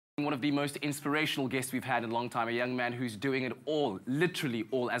One of the most inspirational guests we've had in a long time, a young man who's doing it all, literally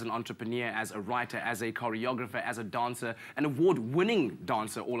all, as an entrepreneur, as a writer, as a choreographer, as a dancer, an award-winning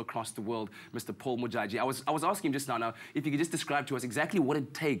dancer all across the world, Mr. Paul Modjadji. I was asking him just now, if you could just describe to us exactly what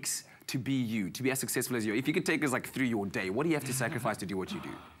it takes to be you, to be as successful as you. If you could take us like through your day, what do you have to sacrifice to do what you do?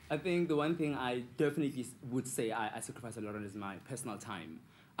 I think the one thing I definitely would say I sacrifice a lot on is my personal time.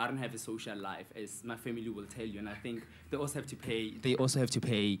 I don't have a social life, as my family will tell you, and I think they also have to pay. They also have to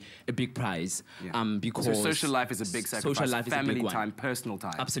pay a big price, because so social life is a big sacrifice. Social life family is a big time, one. personal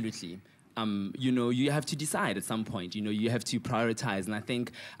time. Absolutely. You know, you have to decide at some point. You know, you have to prioritize, and I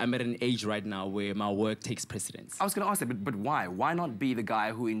think I'm at an age right now where my work takes precedence. I was going to ask that, but why? Why not be the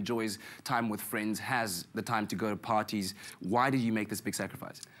guy who enjoys time with friends, has the time to go to parties? Why did you make this big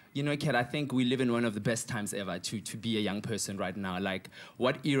sacrifice? You know, Kat, I think we live in one of the best times ever to be a young person right now. Like,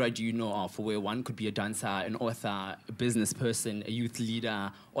 what era do you know of where one could be a dancer, an author, a business person, a youth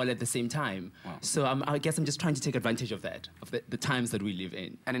leader, all at the same time? Wow. So I guess I'm just trying to take advantage of that, of the times that we live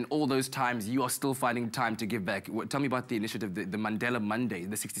in. And in all those times, you are still finding time to give back. Tell me about the initiative, the Mandela Monday,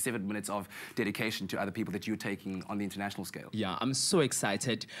 the 67 minutes of dedication to other people that you're taking on the international scale. Yeah, I'm so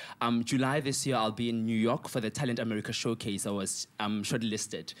excited. July this year, I'll be in New York for the Talent America Showcase. I was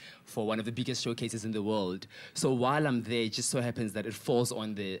shortlisted for one of the biggest showcases in the world. So while I'm there, it just so happens that it falls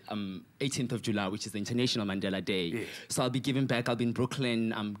on the 18th of July, which is the International Mandela Day. Yes. So I'll be giving back. I'll be in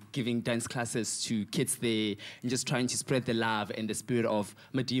Brooklyn. I'm giving dance classes to kids there and just trying to spread the love and the spirit of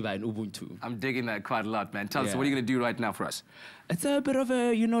Madiba and Ubuntu. I'm digging that quite a lot, man. Tell us, what are you going to do right now for us? It's a bit of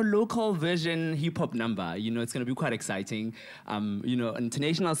a, you know, local version hip-hop number. You know, it's going to be quite exciting. You know,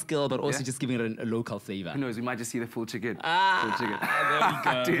 international skill, but also just giving it a local flavor. Who knows, we might just see the full chicken. Full chicken. There we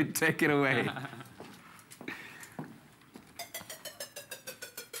go. Dude, take it away.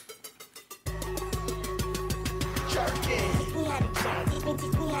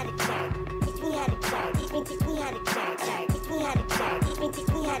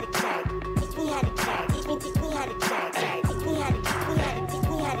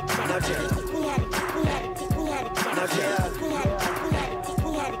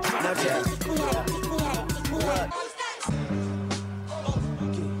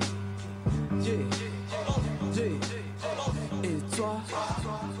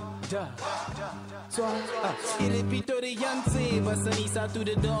 Il est plutôt des Yancey, Bassanissa to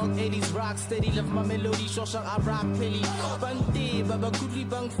the dog, 80s rock steady, love my melody, Shawshank, I rock Pelly. Bante, Baba Goodly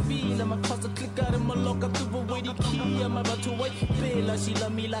Bang feel, I'm a cause a click out of my lock up to a way the key, I'm about to wait, Bella, she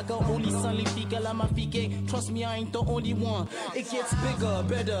love me like a only son, Lifika, la ma fike, trust me, I ain't the only one. It gets bigger,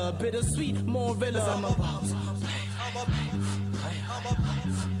 better, bittersweet, more villa. I'm a boss, I'm a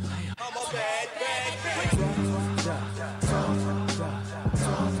bad, bad, bad.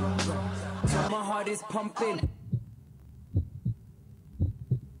 My heart is pumping.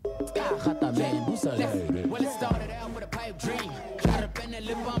 Well, it started out with a pipe dream. Got up in the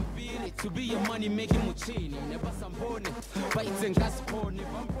lip, I'm feeling to be a money making machine. Never some born it, bites and gas born it.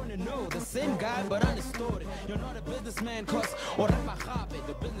 I'm born to know the same guy, but understood it. You're not a businessman, cause or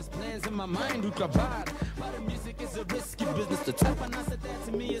the business plans in my mind who bad. But the music is a risky business. The type of answer that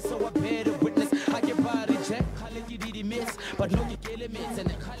to me is so I bear to witness. I get by the check, you did the miss, but no you get limits and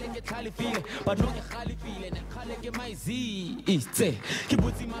then get Kali feeling, but no you Kali feeling and get my Z. Keep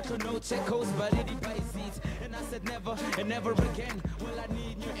with my no check host, but it by seats. And I said never and never again. Will I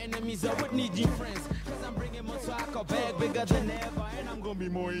need new enemies? I would need new friends. Cause I'm bringing more to a bag bigger than ever. And I'm gonna be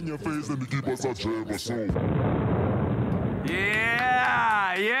more in your face than to keep us such ever so.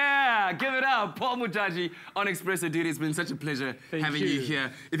 Yeah, give it up. Paul Modjadji on Espresso, dude. It's been such a pleasure having you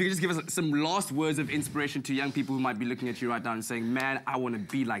here. If you could just give us some last words of inspiration to young people who might be looking at you right now and saying, man, I want to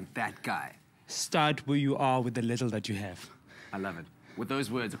be like that guy. Start where you are with the little that you have. I love it. With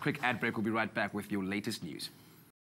those words, a quick ad break. We'll be right back with your latest news.